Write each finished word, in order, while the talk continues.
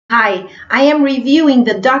Hi, I am reviewing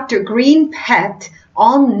the Dr. Green Pet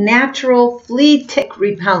all-natural flea tick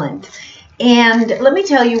repellent. And let me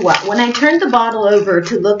tell you what, when I turned the bottle over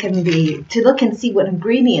to look and see what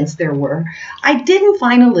ingredients there were, I didn't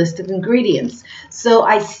find a list of ingredients. So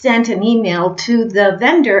I sent an email to the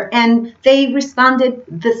vendor and they responded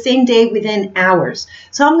the same day within hours.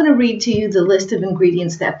 So I'm going to read to you the list of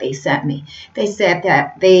ingredients that they sent me. They said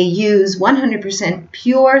that they use 100%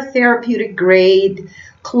 pure therapeutic grade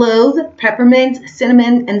clove, peppermint,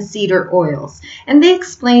 cinnamon, and cedar oils. And they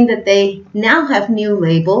explained that they now have new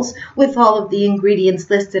labels with all of the ingredients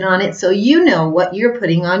listed on it, so you know what you're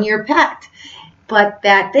putting on your pet. But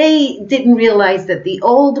that they didn't realize that the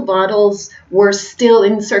old bottles were still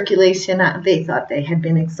in circulation. They thought they had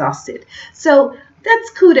been exhausted. So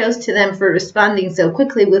that's kudos to them for responding so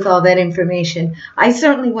quickly with all that information. I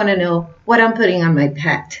certainly want to know what I'm putting on my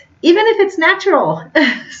pet, even if it's natural.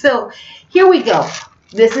 So here we go.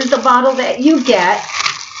 This is the bottle that you get,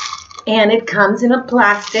 and it comes in a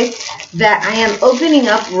plastic that I am opening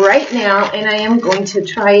up right now, and I am going to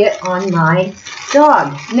try it on my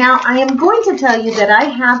dog. Now, I am going to tell you that I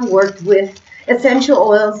have worked with essential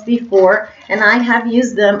oils before, and I have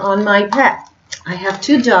used them on my pet. I have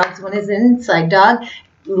two dogs. One is an inside dog,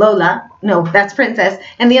 Lola. No, that's Princess,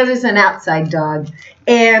 and the other is an outside dog.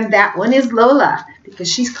 And that one is Lola,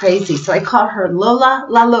 because she's crazy, so I call her Lola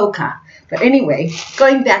La Loca. But anyway,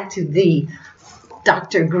 going back to the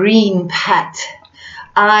Dr. Green Pet,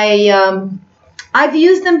 I've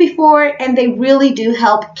used them before, and they really do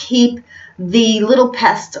help keep the little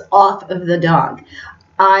pests off of the dog.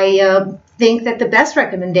 I think that the best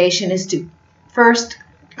recommendation is to first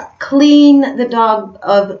clean the dog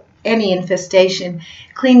of any infestation,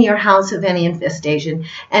 clean your house of any infestation,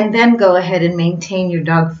 and then go ahead and maintain your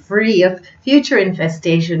dog free of future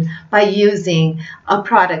infestation by using a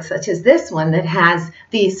product such as this one that has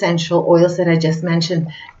the essential oils that I just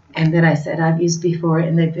mentioned and that I said I've used before,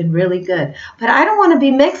 and they've been really good. But I don't want to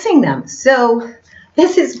be mixing them, so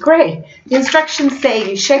this is great. The instructions say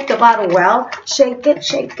you shake the bottle well, shake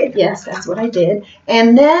it, yes, that's what I did,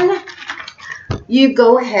 and then you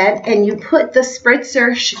go ahead and you put the spritzer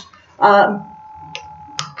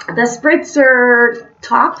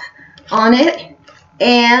top on it,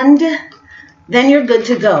 and then you're good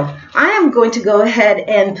to go. I am going to go ahead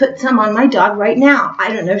and put some on my dog right now.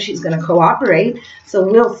 I don't know if she's going to cooperate, so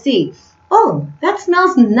we'll see. Oh, that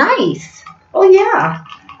smells nice. Oh yeah,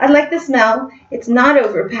 I like the smell. It's not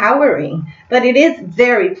overpowering, but it is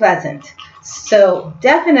very pleasant. So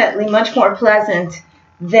definitely much more pleasant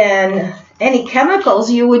than any chemicals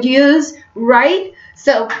you would use, right?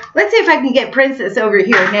 So let's see if I can get Princess over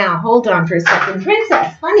here now. Hold on for a second.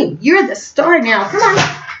 Princess, honey, you're the star now. Come on.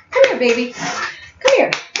 Come here, baby. Come here.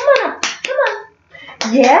 Come on up. Come on.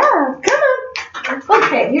 Yeah, come on.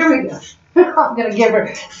 Okay, here we go. I'm going to give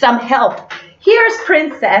her some help. Here's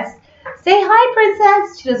Princess. Say hi,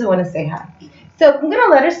 Princess. She doesn't want to say hi. So I'm going to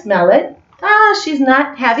let her smell it. She's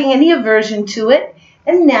not having any aversion to it.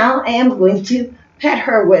 And now I am going to pet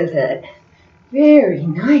her with it. Very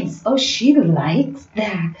nice. Oh, she likes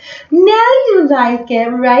that. Now you like it,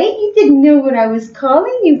 right? You didn't know what I was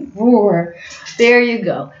calling you for. There you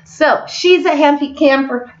go. So she's a happy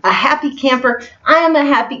camper, I am a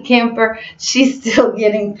happy camper. She's still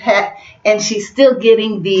getting pet, and she's still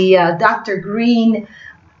getting the Dr. Green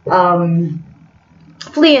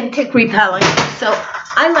Flea and Tick repellent. So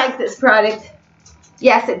I like this product.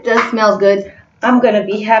 Yes, it does smell good. I'm going to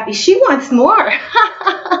be happy. She wants more.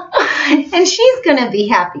 And she's going to be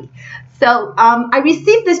happy. So I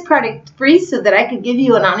received this product free so that I could give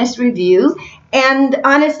you an honest review. And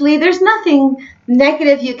honestly, there's nothing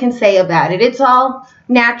negative you can say about it. It's all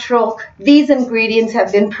natural. These ingredients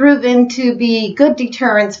have been proven to be good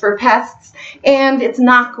deterrents for pests. And it's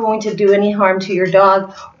not going to do any harm to your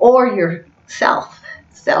dog or yourself.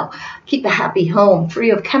 So keep a happy home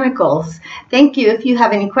free of chemicals. Thank you. If you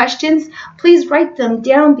have any questions, please write them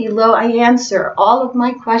down below. I answer all of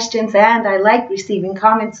my questions, and I like receiving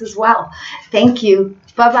comments as well. Thank you.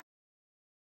 Bye-bye.